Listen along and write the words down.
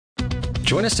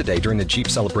Join us today during the Jeep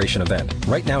Celebration event.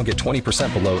 Right now, get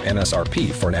 20% below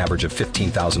MSRP for an average of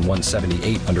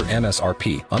 $15,178 under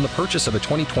MSRP on the purchase of a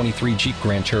 2023 Jeep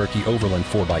Grand Cherokee Overland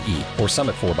 4xE or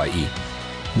Summit 4xE.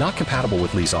 Not compatible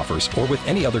with lease offers or with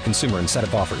any other consumer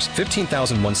incentive offers.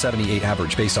 $15,178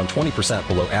 average based on 20%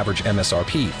 below average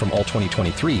MSRP from all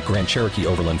 2023 Grand Cherokee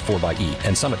Overland 4xE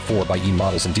and Summit 4xE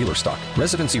models in dealer stock.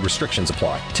 Residency restrictions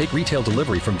apply. Take retail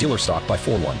delivery from dealer stock by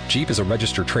 4/1. Jeep is a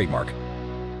registered trademark.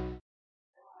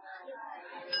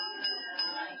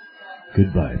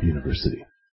 Good Vibe University.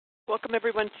 Welcome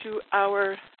everyone to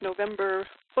our November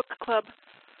book club.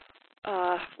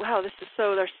 Wow, this is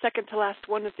our second to last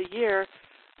one of the year.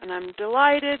 And I'm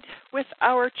delighted with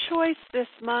our choice this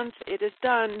month. It is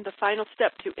done, The Final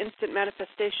Step to Instant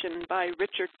Manifestation by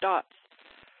Richard Dotz.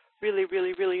 Really,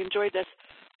 really, really enjoyed this.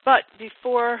 But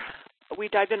before we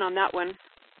dive in on that one,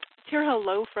 let's hear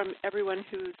hello from everyone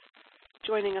who's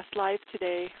joining us live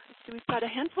today. So we've got a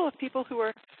handful of people who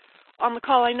are on the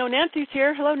call. I know Nancy's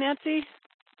here. Hello, Nancy.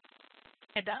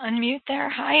 I had to unmute there.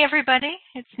 Hi, everybody.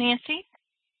 It's Nancy.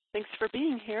 Thanks for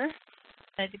being here.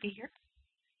 Glad to be here.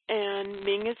 And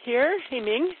Ming is here. Hey,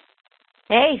 Ming.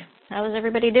 Hey, how is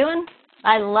everybody doing?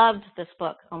 I loved this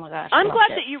book. Oh, my gosh. I'm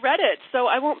glad that you read it, so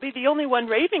I won't be the only one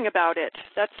raving about it.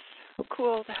 That's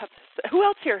cool to have. Who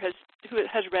else here has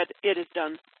read It Is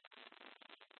Done?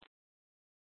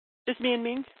 Just me and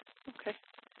Ming? Okay.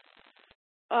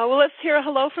 Well, let's hear a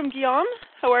hello from Guillaume.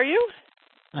 How are you?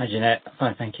 Hi, Jeanette.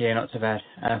 Fine, thank you. Not so bad.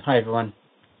 Hi, everyone.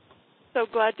 So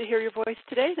glad to hear your voice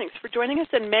today. Thanks for joining us.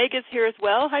 And Meg is here as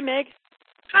well. Hi, Meg.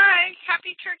 Hi,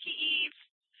 happy Turkey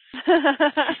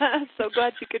Eve. So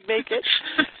glad you could make it.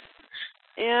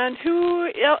 And who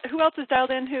else is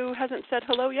dialed in who hasn't said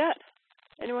hello yet?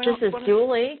 Anyone else? This is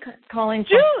Julie calling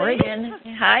from Oregon.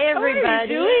 Hi, everybody. Hi,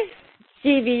 Julie.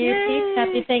 CVUC,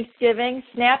 happy Thanksgiving.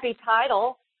 Snappy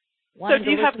title. So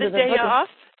do you have the day off?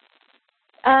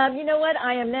 You know what?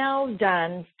 I am now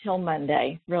done till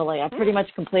Monday, really. I pretty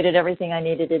much completed everything I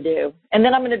needed to do. And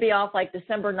then I'm going to be off like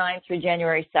December 9th through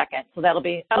January 2nd. So that'll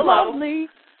be lovely.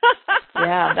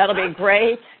 Yeah, that'll be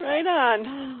great. Right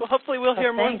on. Well, hopefully we'll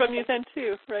hear more from you then,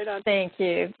 too. Right on. Thank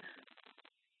you.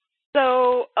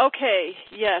 So, okay,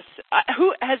 yes.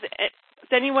 Has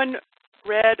anyone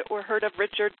read or heard of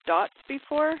Richard Dotz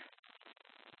before?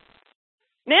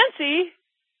 Nancy,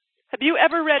 have you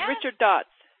ever read Richard Dotz?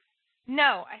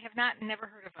 No, I have not. Never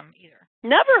heard of him either.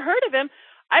 Never heard of him.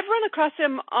 I've run across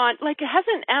him on,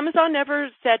 hasn't Amazon ever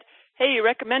said, hey, you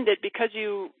recommended because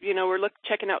you were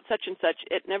checking out such and such.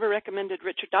 It never recommended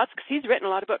Richard Dotz because he's written a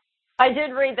lot of books. I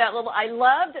did read that I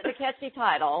loved the catchy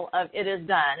title of It Is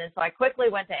Done. And so I quickly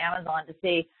went to Amazon to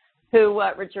see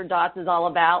what Richard Dotz is all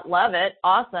about. Love it.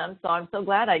 Awesome. So I'm so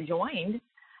glad I joined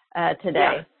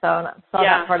today. Yeah. So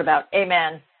that part about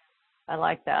Amen. I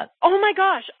like that. Oh, my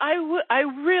gosh. I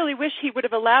really wish he would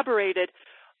have elaborated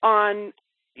on,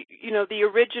 the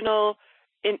original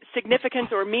significance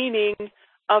or meaning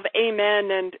of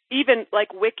Amen and even like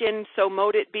Wiccan, so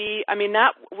mote it be. I mean,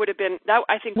 that would have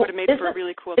made for a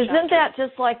really cool chapter. Isn't that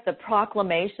just like the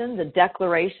proclamation, the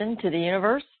declaration to the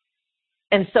universe?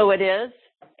 And so it is.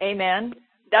 Amen.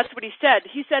 That's what he said.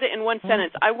 He said it in one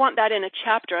sentence. I want that in a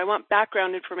chapter. I want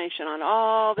background information on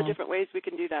all the different ways we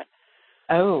can do that.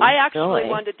 Oh, I actually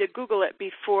wanted to Google it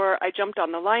before I jumped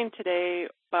on the line today,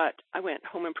 but I went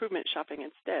home improvement shopping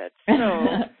instead. So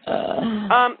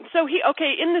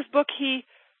in this book he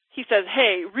says,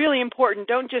 hey, really important,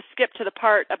 don't just skip to the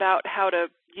part about how to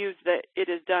use the It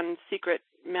Is Done secret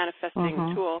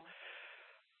manifesting tool.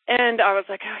 And I was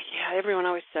like, oh, yeah, everyone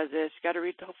always says this. You got to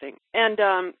read the whole thing. And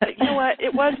you know what?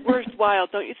 It was worthwhile,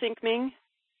 don't you think, Ming?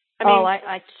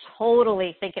 I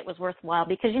totally think it was worthwhile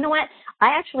because you know what?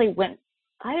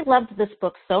 I loved this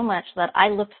book so much that I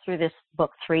looked through this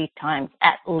book 3 times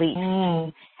at least.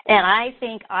 And I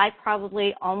think I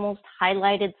probably almost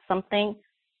highlighted something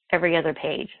every other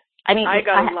page. I mean, I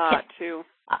got a lot too.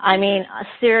 I mean,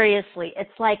 seriously,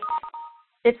 it's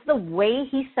the way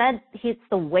he said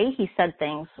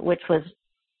things, which was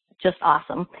just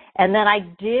awesome. And then I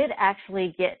did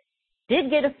actually get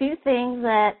a few things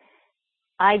that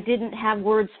I didn't have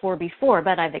words for before,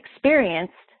 but I've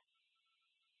experienced,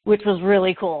 which was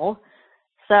really cool.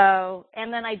 So,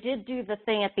 and then I did do the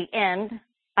thing at the end.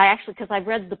 Because I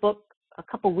read the book a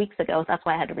couple weeks ago, that's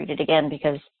why I had to read it again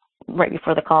because right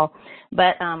before the call.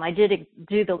 But I did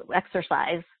do the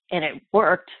exercise and it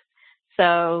worked.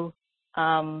 So,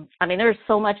 there's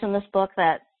so much in this book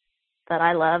that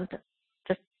I loved.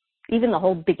 Just even the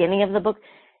whole beginning of the book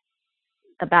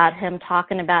about him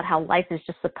talking about how life is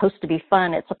just supposed to be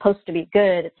fun. It's supposed to be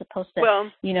good. It's supposed to,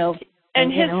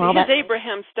 And his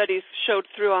Abraham studies showed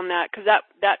through on that because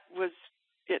that was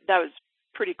that was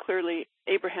pretty clearly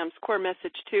Abraham's core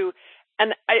message too.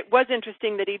 And it was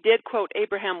interesting that he did quote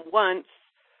Abraham once.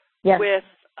 Yes, with.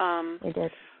 He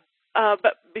did.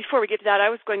 But before we get to that, I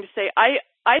was going to say I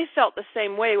felt the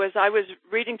same way. As I was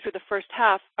reading through the first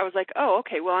half, I was like, oh,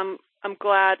 okay. Well, I'm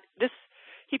glad this.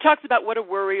 He talks about what a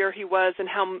worrier he was and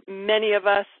how many of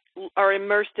us are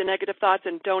immersed in negative thoughts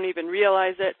and don't even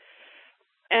realize it.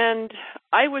 And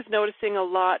I was noticing a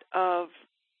lot of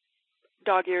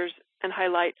dog ears and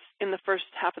highlights in the first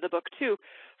half of the book too.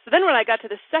 So then when I got to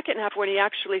the second half, when he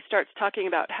actually starts talking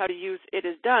about how to use "it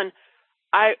is done,"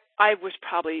 I was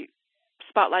probably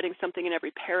spotlighting something in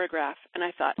every paragraph, and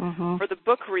I thought, for the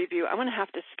book review, I'm going to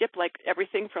have to skip like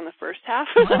everything from the first half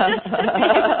of this to be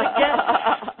able to get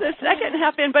the second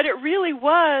half in. But it really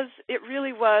was,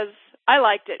 I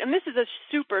liked it. And this is a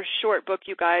super short book,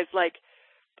 you guys. Like,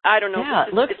 I don't know. Yeah,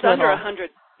 it's under 100.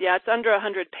 Yeah, it's under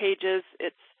 100 pages.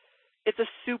 It's a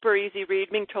super easy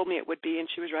read. Ming told me it would be, and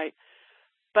she was right.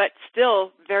 But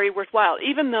still very worthwhile,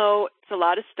 even though it's a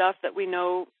lot of stuff that we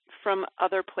know from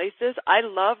other places. I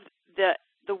loved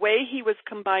the way he was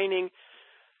combining.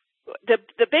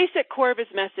 The basic core of his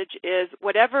message is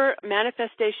whatever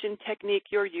manifestation technique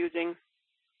you're using,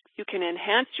 you can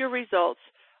enhance your results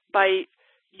by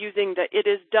using the "it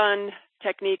is done"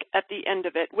 technique at the end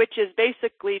of it, which is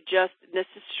basically just, this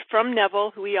is from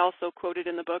Neville, who he also quoted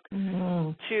in the book,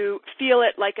 to feel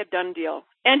it like a done deal.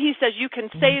 And he says you can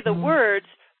say the words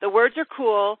are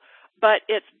cool, but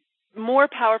it's more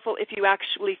powerful if you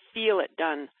actually feel it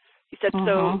done. He said,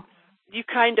 so you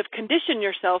kind of condition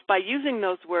yourself by using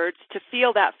those words to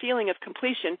feel that feeling of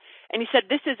completion. And he said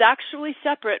this is actually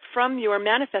separate from your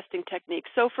manifesting technique.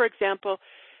 So, for example,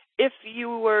 if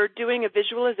you were doing a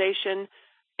visualization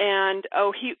and,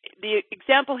 the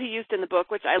example he used in the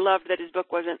book, which I loved that his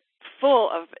book wasn't full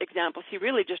of examples, he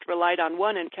really just relied on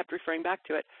one and kept referring back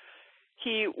to it.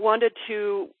 He wanted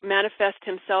to manifest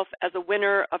himself as a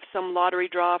winner of some lottery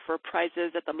draw for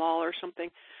prizes at the mall or something.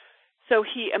 So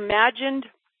he imagined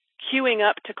queuing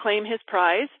up to claim his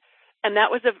prize, and that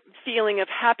was a feeling of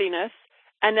happiness.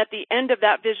 And at the end of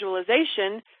that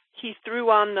visualization, he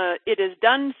threw on the "it is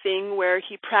done" thing where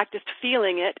he practiced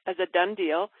feeling it as a done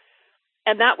deal.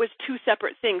 And that was two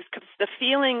separate things, because the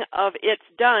feeling of "it's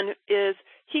done" is,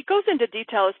 he goes into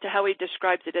detail as to how he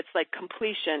describes it. It's like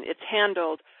completion, it's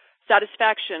handled,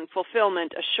 satisfaction,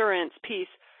 fulfillment, assurance, peace.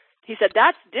 He said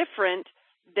that's different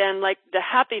than like the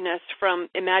happiness from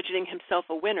imagining himself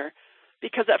a winner.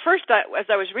 Because at first, as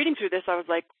I was reading through this, I was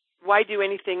like, why do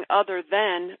anything other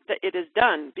than the "it is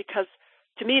done"? Because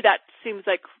to me, that seems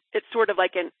like it's sort of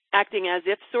like an acting as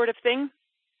if sort of thing,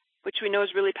 which we know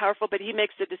is really powerful, but he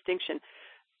makes a distinction.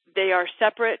 They are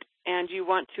separate, and you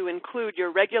want to include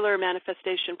your regular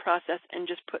manifestation process and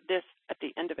just put this at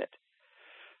the end of it.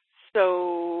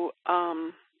 So,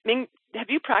 Ming, have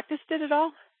you practiced it at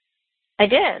all? I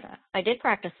did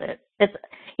practice it. It's,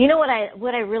 you know, what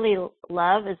I really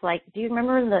love is, like, do you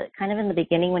remember in the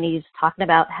beginning when he was talking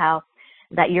about how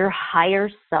that your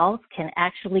higher self can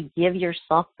actually give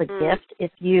yourself the gift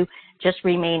if you just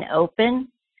remain open?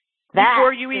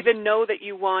 Before you even know that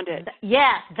you want it.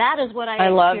 Yes, that is what I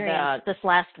experienced this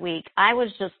last week. I was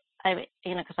just,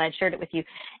 because I had shared it with you,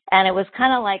 and it was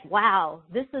kind of like, wow,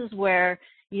 this is where,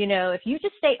 if you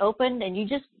just stay open and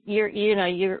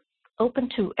you're open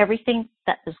to everything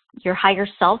that is your higher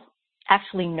self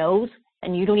actually knows,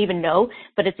 and you don't even know,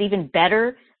 but it's even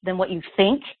better than what you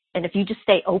think. And if you just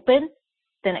stay open,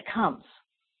 then it comes.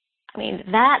 I mean,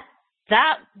 that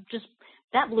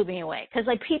blew me away, because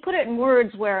like he put it in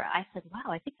words where I said,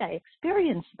 wow, I think I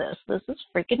experienced this. This is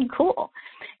freaking cool.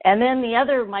 And then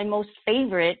my most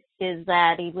favorite is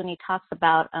that when he talks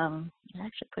about, I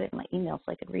actually put it in my email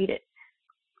so I could read it.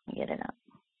 Let me get it up.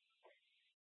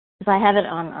 Because I have it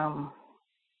on,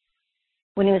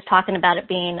 when he was talking about it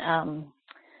being,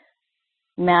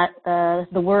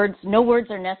 the words, no words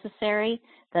are necessary,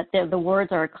 that the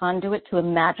words are a conduit to a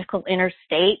magical inner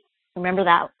state. Remember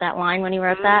that line when he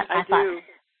wrote that? I do.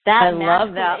 I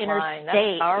love that inner line.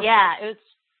 state. That's powerful.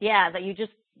 Yeah, that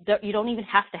you don't even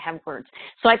have to have words.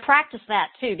 So I practiced that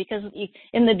too, because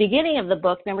in the beginning of the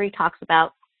book, remember he talks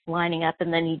about lining up,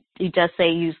 and then he does say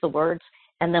use the words.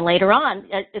 And then later on,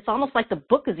 it's almost like the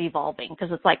book is evolving,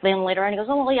 because it's like then later on he goes,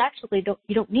 oh, well,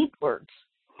 you don't need words.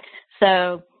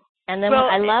 So, and then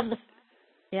I love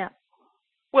yeah.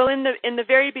 Well, in the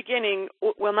very beginning,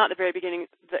 well, not the very beginning,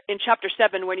 in chapter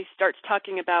 7, when he starts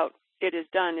talking about "it is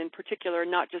done" in particular,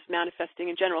 not just manifesting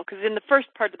in general, because in the first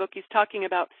part of the book he's talking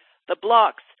about the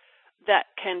blocks that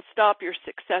can stop your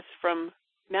success from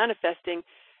manifesting.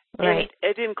 Right.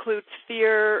 It includes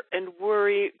fear and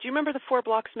worry. Do you remember the 4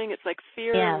 blocks, Ming? It's like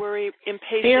fear, worry,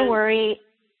 impatience. Fear, worry,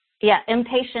 Yeah,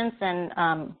 impatience and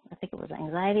I think it was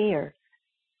anxiety or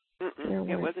fear,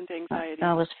 it wasn't anxiety.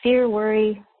 No, it was fear,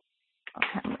 worry. I'll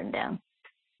have them written down.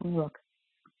 Look.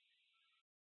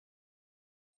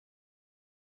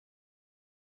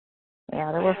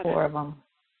 Yeah, there were 4 of them.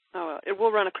 Oh, well,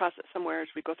 we'll run across it somewhere as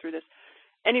we go through this.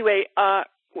 Anyway,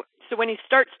 so when he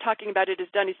starts talking about it is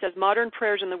done, he says, modern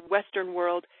prayers in the Western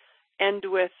world end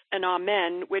with an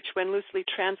amen, which when loosely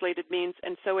translated means,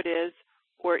 and so it is,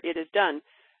 or it is done.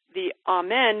 The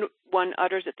amen one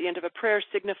utters at the end of a prayer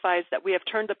signifies that we have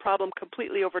turned the problem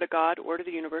completely over to God or to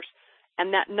the universe,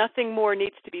 and that nothing more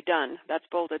needs to be done. That's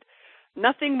bolded.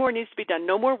 Nothing more needs to be done.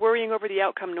 No more worrying over the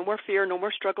outcome. No more fear. No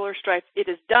more struggle or strife. It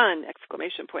is done!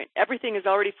 Exclamation point. Everything is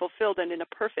already fulfilled and in a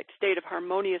perfect state of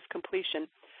harmonious completion.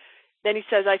 Then he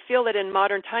says, I feel that in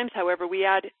modern times, however, we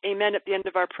add amen at the end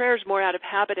of our prayers more out of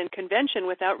habit and convention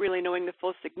without really knowing the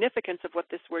full significance of what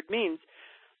this word means.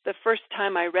 The first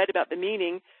time I read about the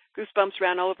meaning, goosebumps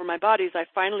ran all over my body as I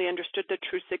finally understood the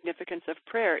true significance of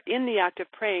prayer. In the act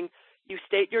of praying, you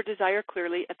state your desire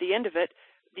clearly. At the end of it,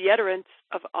 the utterance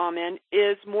of amen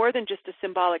is more than just a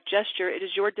symbolic gesture. It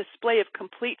is your display of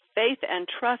complete faith and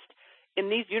trust in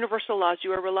these universal laws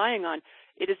you are relying on.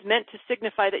 It is meant to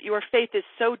signify that your faith is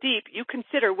so deep, you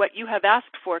consider what you have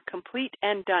asked for complete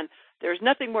and done. There is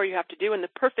nothing more you have to do, and the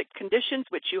perfect conditions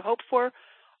which you hope for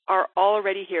are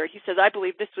already here. He says, I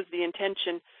believe this was the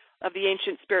intention of the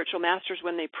ancient spiritual masters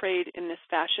when they prayed in this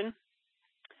fashion.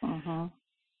 Mm-hmm.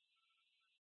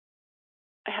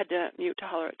 I had to mute to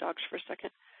holler at dogs for a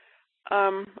second.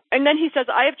 And then he says,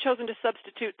 I have chosen to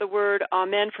substitute the word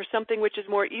amen for something which is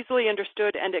more easily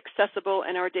understood and accessible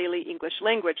in our daily English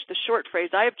language. The short phrase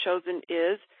I have chosen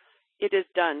is, it is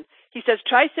done. He says,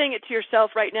 try saying it to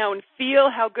yourself right now and feel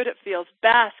how good it feels.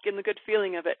 Bask in the good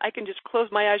feeling of it. I can just close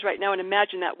my eyes right now and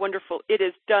imagine that wonderful it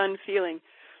is done feeling.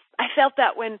 I felt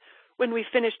that when we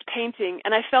finished painting,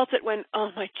 and I felt it when,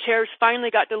 my chairs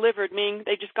finally got delivered, meaning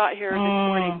they just got here this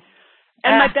morning.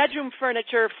 And my bedroom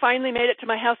furniture finally made it to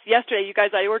my house yesterday. You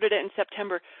guys, I ordered it in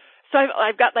September. So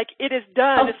I've got it is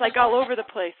done. It's all over the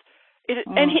place.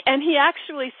 And he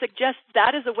actually suggests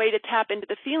that as a way to tap into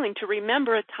the feeling, to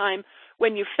remember a time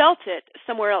when you felt it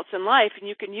somewhere else in life, and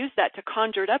you can use that to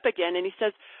conjure it up again. And he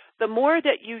says, the more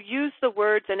that you use the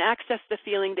words and access the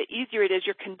feeling, the easier it is.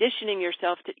 You're conditioning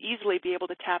yourself to easily be able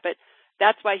to tap it.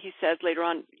 That's why he says later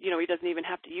on, he doesn't even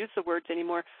have to use the words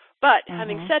anymore. But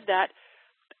having said that,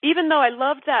 even though I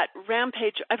love that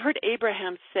rampage, I've heard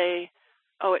Abraham say,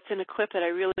 it's in a clip that I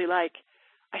really like.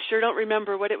 I sure don't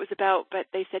remember what it was about, but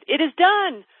they said, it is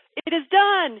done! It is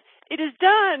done! It is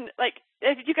done!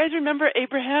 Do you guys remember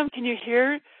Abraham? Can you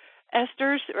hear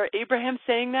Esther or Abraham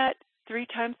saying that 3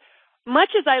 times? Much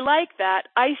as I like that,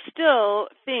 I still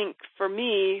think for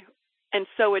me, and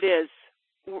so it is,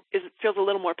 it feels a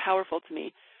little more powerful to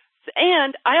me.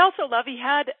 And I also love he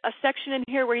had a section in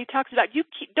here where he talks about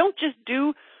don't just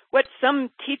do what some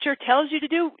teacher tells you to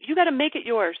do. You got to make it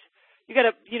yours. You got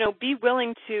to, be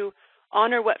willing to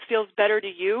honor what feels better to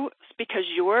you because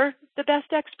you're the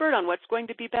best expert on what's going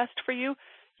to be best for you.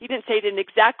 He didn't say it in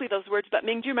exactly those words, but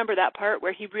Ming, do you remember that part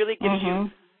where he really gives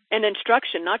you an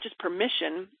instruction, not just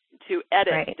permission to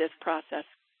edit this process?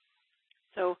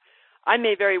 So I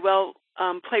may very well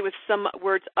play with some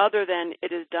words other than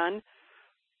it is done.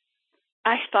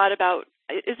 I thought about,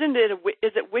 is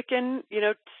it Wiccan,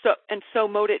 so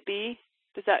mote it be?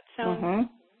 Does that sound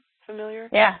familiar?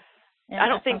 Yeah. I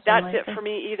don't think that's it for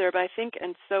me either, but I think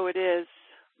and so it is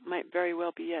might very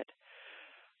well be it.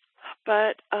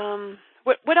 But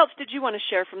what else did you want to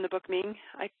share from the book, Ming?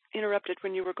 I interrupted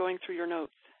when you were going through your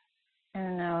notes. I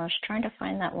don't know. I was trying to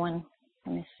find that one.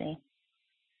 Let me see.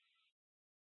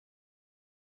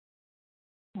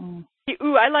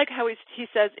 I like how he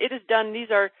says, it is done.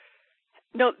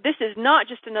 This is not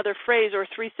just another phrase or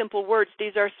 3 simple words.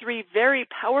 These are 3 very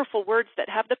powerful words that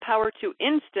have the power to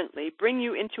instantly bring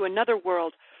you into another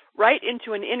world, right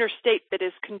into an inner state that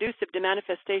is conducive to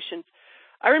manifestations.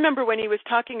 I remember when he was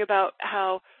talking about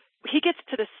how he gets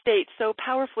to the state so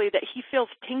powerfully that he feels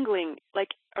tingling,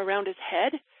 around his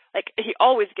head. He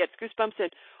always gets goosebumps,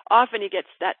 and often he gets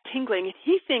that tingling. And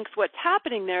he thinks what's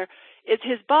happening there is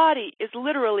his body is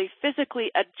literally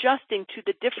physically adjusting to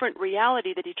the different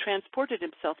reality that he transported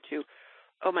himself to.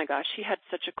 Oh, my gosh, he had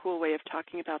such a cool way of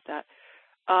talking about that.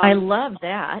 I love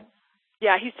that.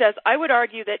 Yeah, he says, I would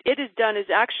argue that it is done is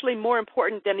actually more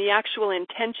important than the actual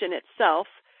intention itself,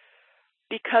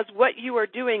 because what you are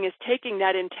doing is taking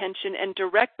that intention and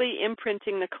directly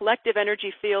imprinting the collective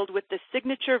energy field with the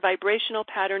signature vibrational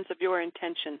patterns of your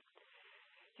intention.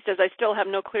 He says, I still have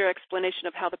no clear explanation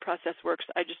of how the process works.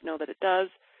 I just know that it does.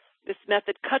 This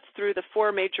method cuts through the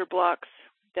 4 major blocks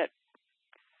that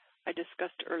I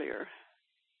discussed earlier.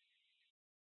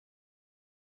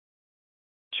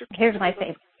 Sure. Here's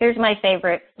my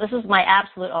favorite. This is my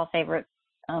absolute all favorite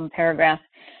paragraph.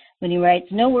 When he writes,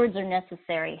 "No words are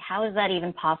necessary. How is that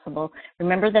even possible?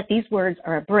 Remember that these words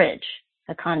are a bridge,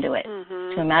 a conduit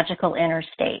to a magical inner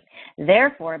state.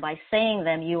 Therefore, by saying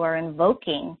them, you are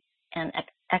invoking and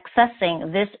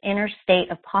accessing this inner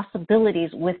state of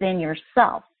possibilities within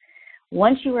yourself.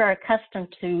 Once you are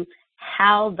accustomed to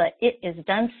how the it is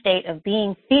done state of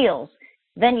being feels,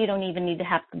 then you don't even need to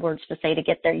have the words to say to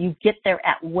get there. You get there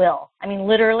at will." I mean,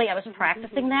 literally, I was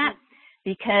practicing that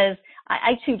because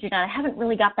I too do not. I haven't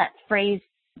really got that phrase.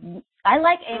 I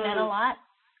like amen a lot.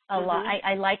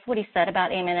 I liked what he said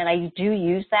about amen, and I do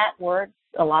use that word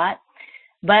a lot.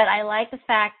 But I like the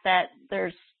fact that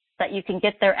that you can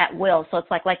get there at will. So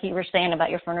it's like you were saying about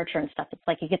your furniture and stuff. It's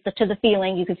like you get to the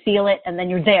feeling, you can feel it, and then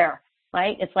you're there,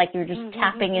 right? It's like you're just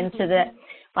tapping into the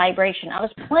vibration. I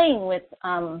was playing with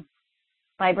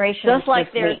vibrations. Just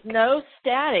like there's week. no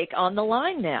static on the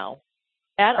line now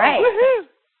at right. all. Woo-hoo!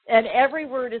 And every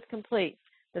word is complete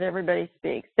that everybody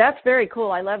speaks. That's very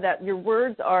cool. I love that. Your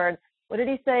words are, what did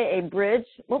he say, a bridge?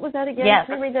 What was that again? Yes.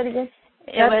 Can you read that again?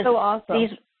 That's so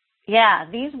awesome.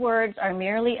 These words are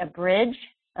merely a bridge,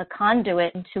 a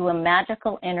conduit to a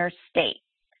magical inner state.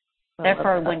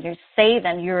 Therefore, when you say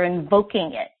them, you're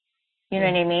invoking it. You know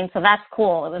what I mean? So that's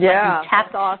cool. It was like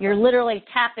that's awesome. You're literally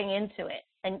tapping into it.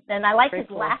 And I like his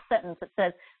last sentence. It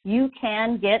says, "You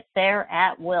can get there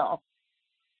at will."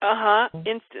 I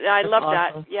love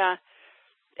awesome. that. Yeah.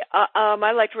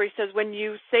 I liked where he says, when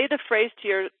you say the phrase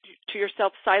to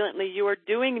yourself silently, you are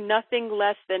doing nothing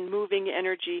less than moving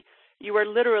energy. You are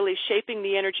literally shaping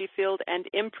the energy field and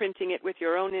imprinting it with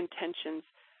your own intentions.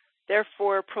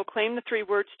 Therefore, proclaim the 3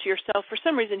 words to yourself. For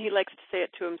some reason, he likes to say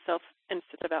it to himself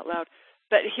instead of out loud.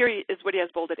 But here is what he has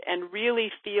bolded. And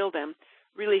really feel them.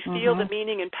 Really feel the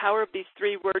meaning and power of these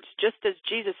 3 words, just as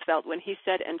Jesus felt when he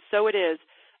said, "And so it is,"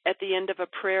 at the end of a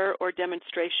prayer or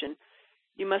demonstration.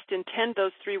 You must intend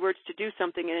those 3 words to do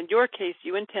something, and in your case,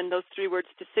 you intend those 3 words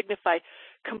to signify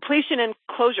completion and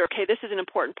closure. Okay, this is an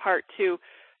important part, too.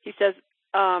 He says,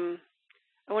 I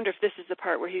wonder if this is the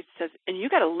part where he says, and you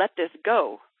got to let this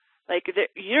go. Like,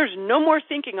 there's no more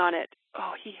thinking on it.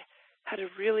 Oh, he had a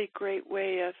really great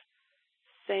way of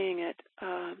saying it.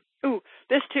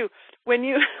 This too. When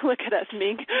you look at us,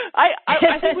 Ming, I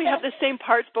think we have the same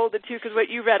parts bolded too, because what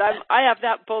you read, I have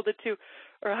that bolded too,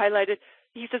 or highlighted.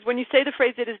 He says, when you say the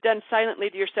phrase "it is done" silently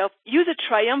to yourself, use a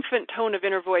triumphant tone of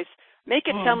inner voice. Make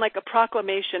it sound like a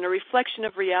proclamation, a reflection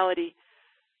of reality.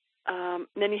 And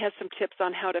then he has some tips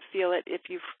on how to feel it if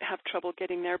you have trouble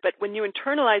getting there. But when you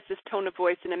internalize this tone of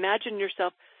voice and imagine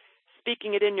yourself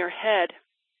speaking it in your head,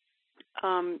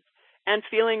 and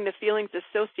feeling the feelings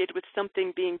associated with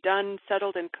something being done,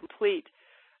 settled, and complete,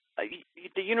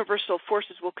 the universal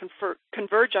forces will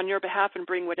converge on your behalf and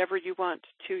bring whatever you want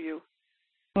to you.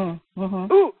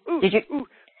 Did you?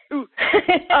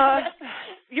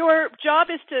 Your job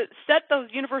is to set those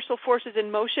universal forces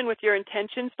in motion with your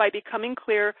intentions by becoming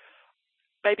clear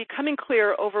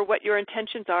over what your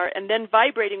intentions are and then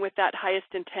vibrating with that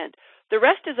highest intent. The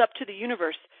rest is up to the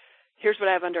universe. Here's what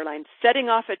I have underlined: setting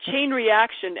off a chain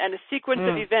reaction and a sequence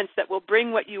of events that will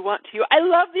bring what you want to you. I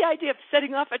love the idea of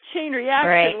setting off a chain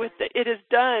reaction with the "it is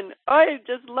done." I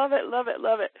just love it, love it,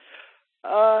 love it.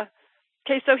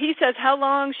 Okay, so he says, how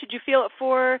long should you feel it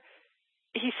for?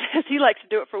 He says he likes to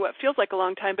do it for what feels like a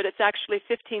long time, but it's actually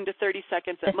 15 to 30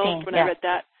 seconds at most. When I read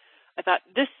that, I thought,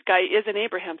 this guy is an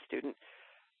Abraham student.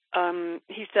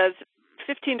 He says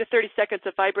 15 to 30 seconds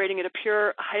of vibrating in a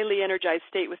pure, highly energized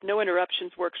state with no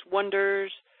interruptions works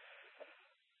wonders.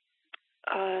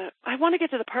 I want to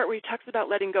get to the part where he talks about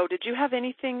letting go. Did you have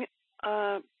anything?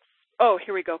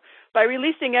 Here we go. By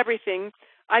releasing everything,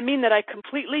 I mean that I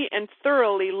completely and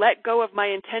thoroughly let go of my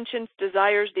intentions,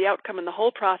 desires, the outcome, and the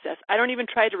whole process. I don't even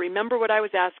try to remember what I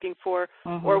was asking for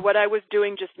or what I was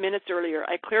doing just minutes earlier.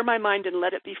 I clear my mind and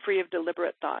let it be free of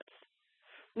deliberate thoughts.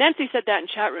 Nancy said that in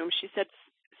chat room. She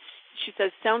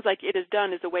says, sounds like "it is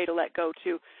done" is a way to let go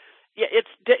too. Yeah,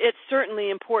 it's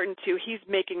certainly important too. He's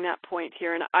making that point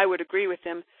here, and I would agree with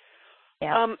him.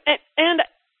 Yeah. And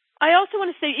I also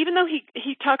want to say, even though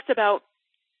he talks about,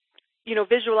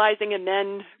 visualizing and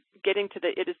then getting to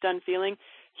the "it is done" feeling,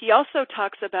 he also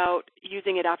talks about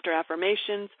using it after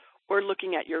affirmations or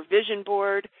looking at your vision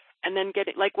board and then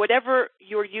getting, like, whatever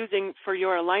you're using for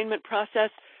your alignment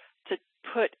process, to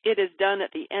put "it is done"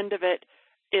 at the end of it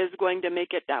is going to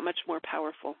make it that much more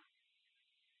powerful.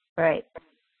 Right.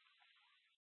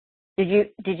 Did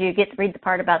you get to read the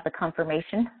part about the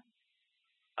confirmation?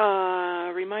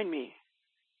 Remind me.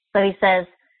 So he says,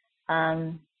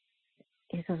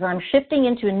 he says, I'm shifting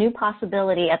into a new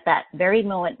possibility at that very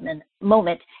moment,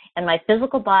 and my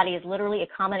physical body is literally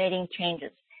accommodating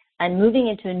changes. I'm moving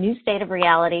into a new state of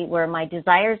reality where my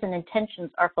desires and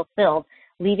intentions are fulfilled,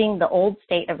 leaving the old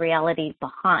state of reality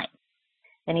behind.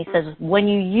 And he says, when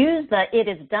you use the it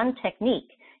is done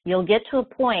technique, you'll get to a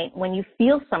point when you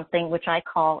feel something which I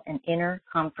call an inner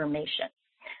confirmation.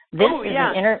 This is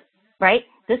an inner, right?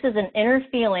 This is an inner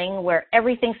feeling where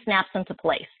everything snaps into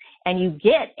place, and you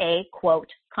get a,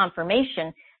 quote,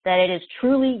 confirmation that it is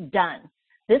truly done.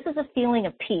 This is a feeling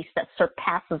of peace that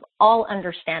surpasses all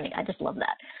understanding. I just love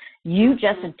that. You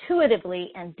just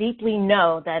intuitively and deeply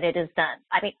know that it is done.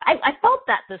 I mean, I felt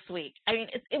that this week. I mean,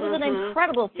 it was an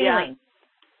incredible feeling.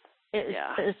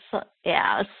 It's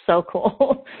so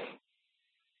cool.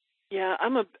 Yeah,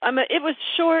 it was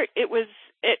short. It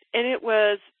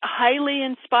was highly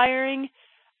inspiring.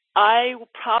 I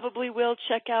probably will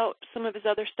check out some of his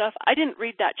other stuff. I didn't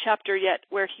read that chapter yet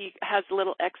where he has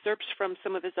little excerpts from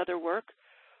some of his other work,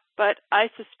 but I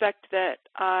suspect that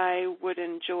I would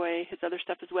enjoy his other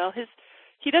stuff as well.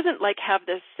 He doesn't have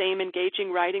the same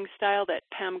engaging writing style that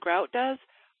Pam Grout does,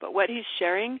 but what he's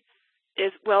sharing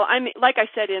is, like I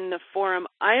said in the forum,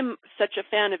 I'm such a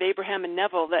fan of Abraham and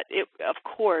Neville that of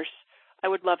course I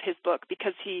would love his book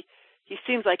because he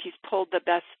seems like he's pulled the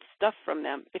best stuff from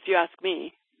them, if you ask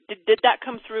me. Did that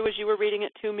come through as you were reading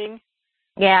it to me?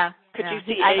 Yeah. Could you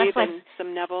see Abe and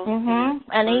some Neville?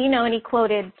 And and he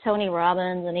quoted Tony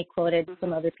Robbins, and he quoted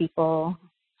some other people.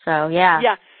 So yeah.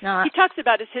 He talks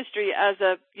about his history as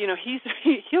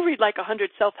he'll read 100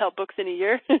 self-help books in a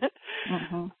year.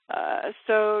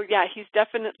 So yeah, he's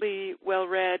definitely well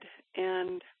read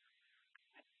and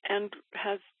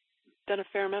has done a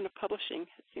fair amount of publishing.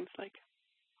 It seems like.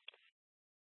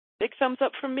 Big thumbs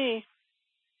up from me.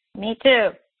 Me too.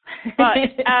 But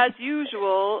as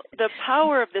usual, the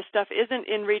power of this stuff isn't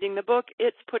in reading the book;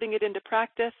 it's putting it into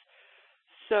practice.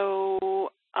 So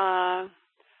I've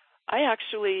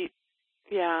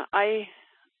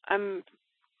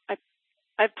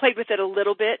played with it a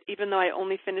little bit, even though I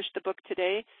only finished the book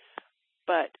today.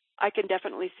 But I can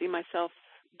definitely see myself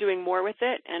doing more with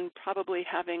it and probably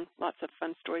having lots of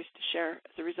fun stories to share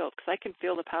as a result, because I can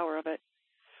feel the power of it.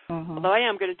 Although I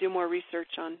am going to do more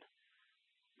research on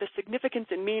the significance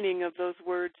and meaning of those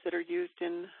words that are used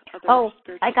in other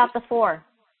spiritual I got the 4.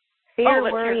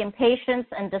 Fear, worry, impatience,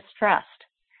 and distrust.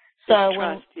 So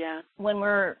when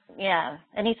we're,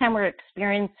 anytime we're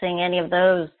experiencing any of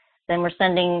those, then we're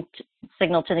sending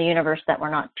signal to the universe that we're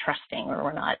not trusting or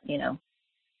we're not,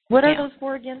 What are those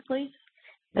 4 again, please?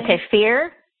 Okay,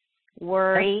 fear,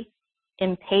 worry,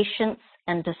 impatience,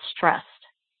 and distrust.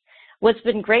 What's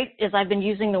been great is I've been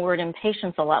using the word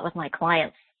impatience a lot with my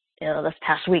clients, this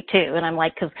past week too. And I'm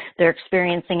like, because they're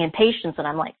experiencing impatience, and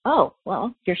I'm like, oh,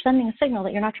 well, you're sending a signal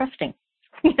that you're not trusting.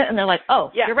 And they're like,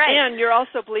 oh, you're right. And you're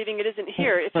also believing it isn't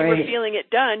here. If you were feeling it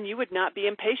done, you would not be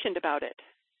impatient about it.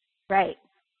 Right.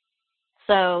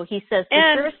 So he says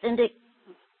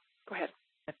Go ahead.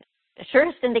 The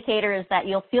surest indicator is that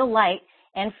you'll feel light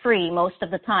and free most of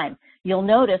the time. You'll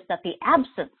notice that the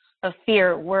absence of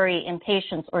fear, worry,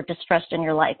 impatience, or distrust in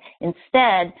your life.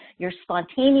 Instead, your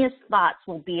spontaneous thoughts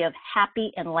will be of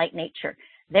happy and light nature.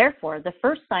 Therefore, the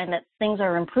first sign that things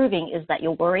are improving is that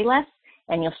you'll worry less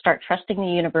and you'll start trusting the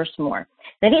universe more.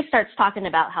 Then he starts talking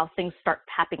about how things start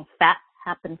happen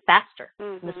faster,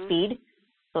 the speed.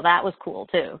 So that was cool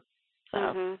too.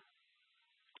 So.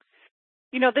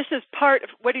 This is part of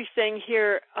what he's saying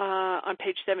here on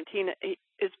page 17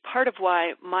 is part of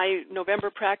why my November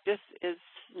practice is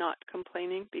not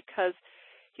complaining, because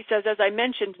he says, as I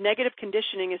mentioned, negative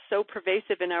conditioning is so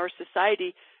pervasive in our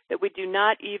society that we do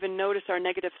not even notice our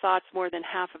negative thoughts more than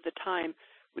half of the time.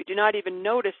 We do not even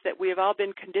notice that we have all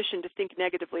been conditioned to think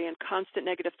negatively, and constant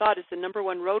negative thought is the number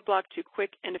one roadblock to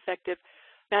quick and effective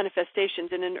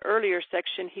manifestations. In an earlier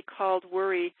section, he called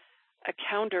worry a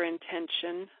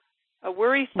counter-intention. A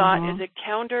worry thought is a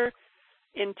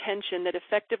counter-intention that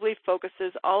effectively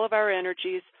focuses all of our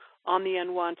energies on the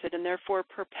unwanted and therefore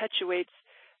perpetuates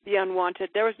the unwanted.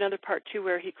 There was another part, too,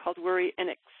 where he called worry an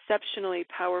exceptionally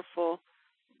powerful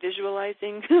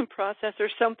visualizing process or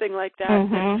something like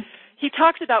that. He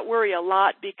talks about worry a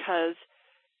lot because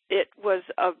it was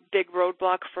a big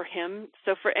roadblock for him.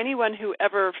 So for anyone who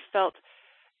ever felt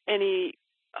any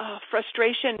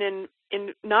frustration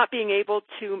in not being able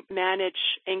to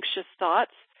manage anxious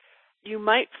thoughts, you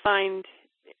might find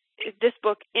this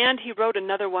book, and he wrote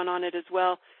another one on it as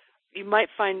well, you might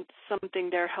find something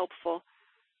there helpful.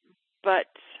 But,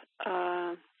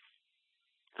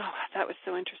 that was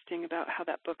so interesting about how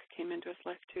that book came into his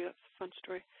life, too. That's a fun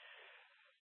story.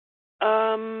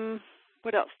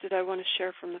 What else did I want to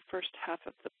share from the first half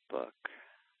of the book?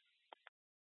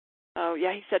 Oh,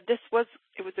 yeah, he said it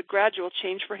was a gradual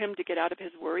change for him to get out of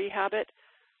his worry habit,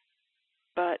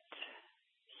 but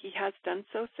he has done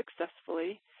so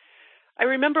successfully. I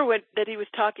remember that he was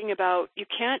talking about you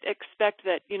can't expect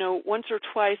that, once or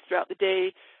twice throughout the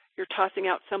day you're tossing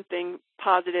out something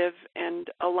positive and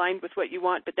aligned with what you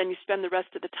want, but then you spend the rest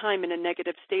of the time in a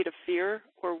negative state of fear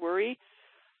or worry.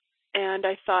 And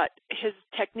I thought his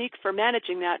technique for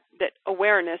managing that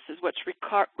awareness is what's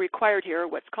required here,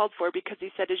 what's called for, because he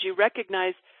said as you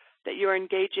recognize that you're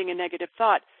engaging in negative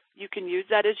thought, you can use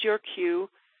that as your cue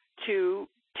to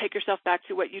take yourself back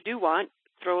to what you do want,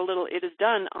 throw a little "it is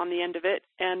done" on the end of it,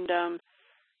 and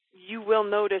you will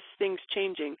notice things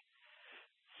changing.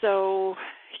 So,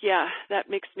 yeah, that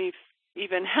makes me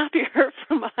even happier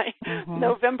for my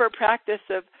November practice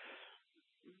of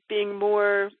being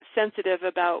more sensitive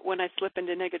about when I slip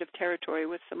into negative territory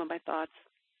with some of my thoughts.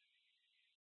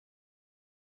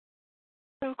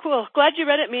 So cool. Glad you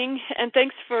read it, Ming, and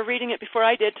thanks for reading it before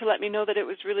I did to let me know that it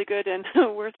was really good and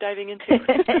worth diving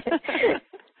into.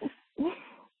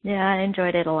 Yeah, I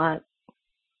enjoyed it a lot.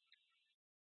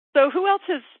 So who else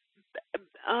has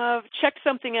checked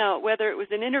something out, whether it was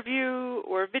an interview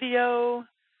or a video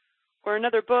or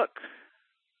another book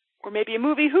or maybe a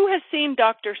movie? Who has seen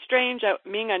Doctor Strange?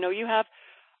 Ming, I know you have.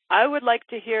 I would like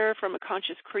to hear from a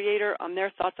conscious creator on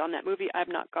their thoughts on that movie. I've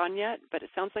not gone yet, but it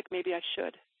sounds like maybe I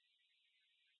should.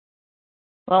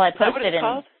 Well, I posted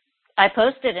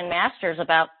in Masters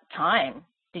about time.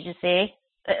 Did you see?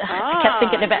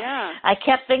 I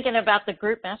kept thinking about the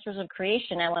group Masters of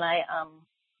Creation, and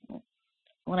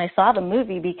when I saw the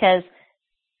movie, because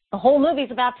the whole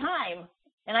movie's about time,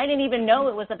 and I didn't even know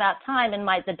it was about time. And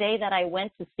the day that I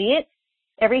went to see it,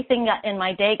 everything in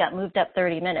my day got moved up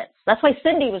 30 minutes. That's why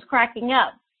Cindy was cracking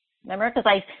up. Remember?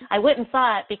 Because I went and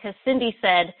saw it because Cindy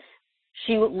said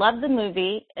she loved the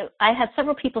movie. I had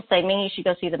several people say, "Minnie, you should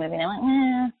go see the movie." And I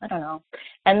went, I don't know.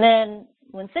 And then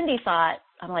when Cindy saw it,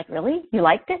 I'm like, "Really? You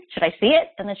liked it? Should I see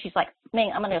it?" And then she's like,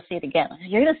 "Ming, I'm going to go see it again." I said,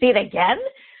 "You're going to see it again?"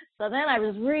 So then I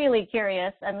was really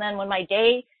curious. And then when my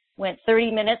day went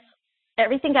 30 minutes,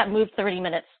 everything got moved 30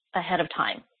 minutes ahead of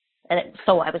time. And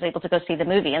so I was able to go see the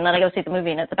movie. And then I go see the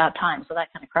movie, and it's about time. So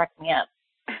that kind of cracked me up.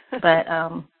 But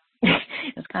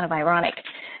it's kind of ironic.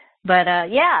 But,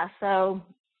 yeah, so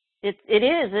it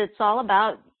is. It's all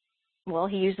about, well,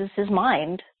 he uses his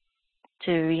mind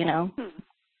to,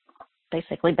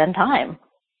 basically bend time.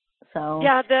 So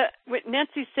yeah, what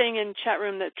Nancy's saying in chat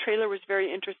room, the trailer was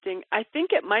very interesting. I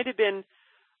think I might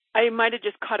have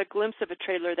just caught a glimpse of a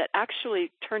trailer that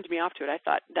actually turned me off to it. I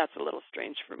thought, that's a little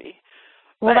strange for me.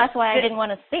 Well, that's why I didn't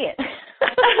want to see it.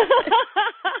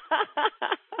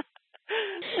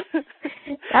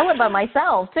 I went by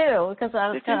myself, too, because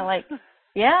I was kind of like,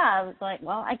 I was like,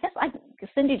 well, I guess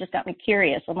Cindy just got me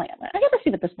curious. I'm like, I got to see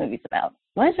what this movie's about.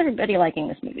 Why is everybody liking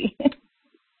this movie?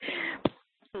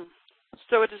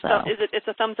 So it's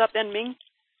a thumbs up then, Ming?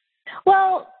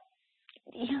 Well,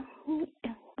 yeah.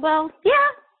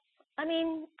 I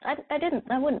mean,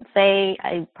 I wouldn't say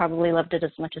I probably loved it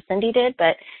as much as Cindy did,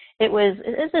 but it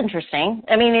is interesting.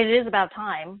 I mean, it is about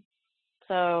time,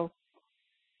 so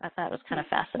I thought it was kind of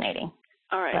fascinating.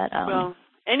 All right. But, well,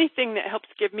 anything that helps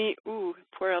give me,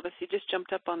 poor Elvis, he just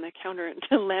jumped up on the counter and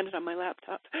landed on my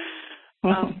laptop.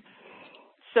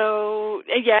 So,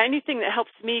 yeah, anything that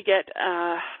helps me get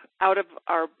out of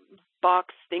our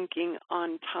box thinking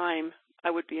on time,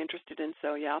 I would be interested in.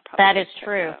 So, yeah, I'll probably. That is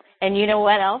true. And you know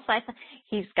what else?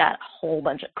 He's got a whole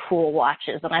bunch of cool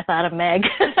watches, and I thought of Meg.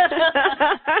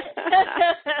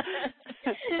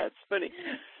 That's funny.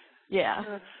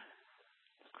 Yeah.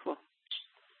 Cool.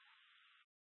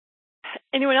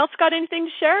 Anyone else got anything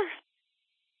to share?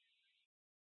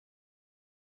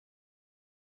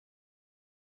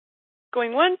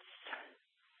 Going once?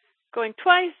 Going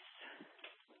twice?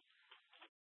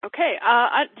 Okay.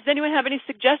 Does anyone have any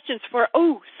suggestions for?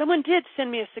 Someone did send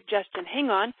me a suggestion. Hang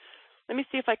on. Let me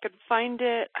see if I could find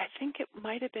it. I think it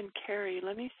might have been Carrie.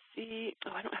 Let me see.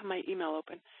 I don't have my email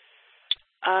open.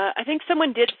 I think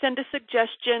someone did send a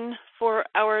suggestion for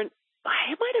I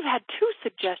might have had two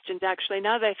suggestions, actually,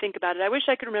 now that I think about it. I wish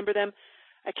I could remember them.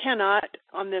 I cannot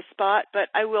on this spot, but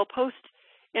I will post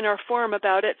in our forum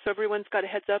about it so everyone's got a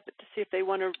heads up to see if they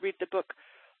want to read the book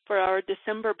for our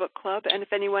December book club. And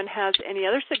if anyone has any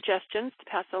other suggestions to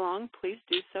pass along, please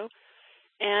do so.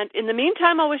 And in the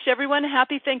meantime, I'll wish everyone a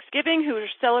happy Thanksgiving who are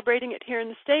celebrating it here in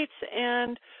the States.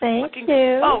 And thank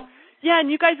you. Oh, yeah,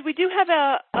 and you guys, we do have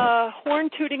a horn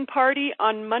tooting party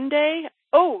on Monday.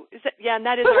 Oh, is that? Yeah, and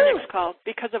that is our next call.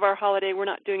 Because of our holiday, we're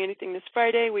not doing anything this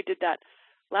Friday. We did that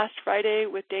last Friday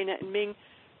with Dana and Ming.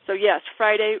 So yes,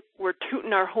 Friday we're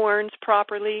tooting our horns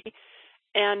properly,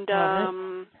 and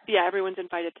yeah, everyone's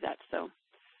invited to that. So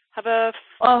have a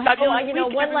fabulous week,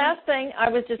 one last thing I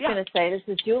was just going to say. This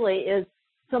is Julie.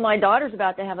 So my daughter's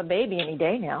about to have a baby any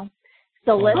day now.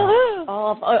 So let's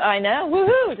I know,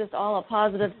 woohoo! Just all a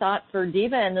positive thought for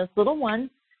Diva and this little one.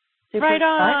 Super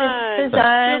excited.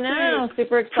 I know,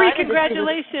 super excited.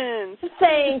 Congratulations.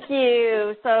 Thank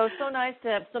you. So nice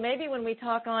to. So maybe when we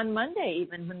talk on Monday,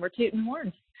 even when we're tooting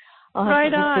horns, I'll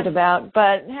have something to talk about.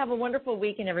 But have a wonderful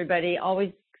weekend, everybody.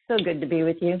 Always so good to be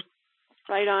with you.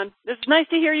 Right on. It's nice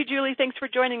to hear you, Julie. Thanks for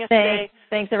joining us today.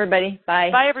 Thanks, everybody.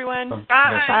 Bye. Bye, everyone.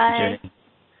 Bye. Bye.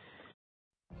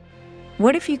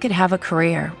 What if you could have a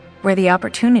career where the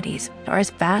opportunities are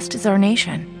as vast as our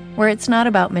nation, where it's not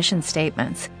about mission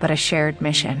statements, but a shared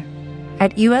mission?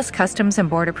 At U.S. Customs and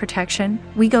Border Protection,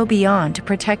 we go beyond to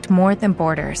protect more than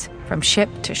borders. From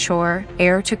ship to shore,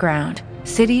 air to ground,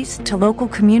 cities to local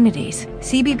communities,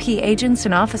 CBP agents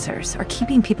and officers are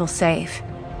keeping people safe.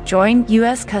 Join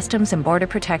U.S. Customs and Border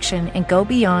Protection and go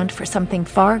beyond for something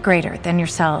far greater than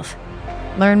yourself.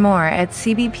 Learn more at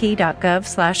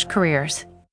cbp.gov/careers.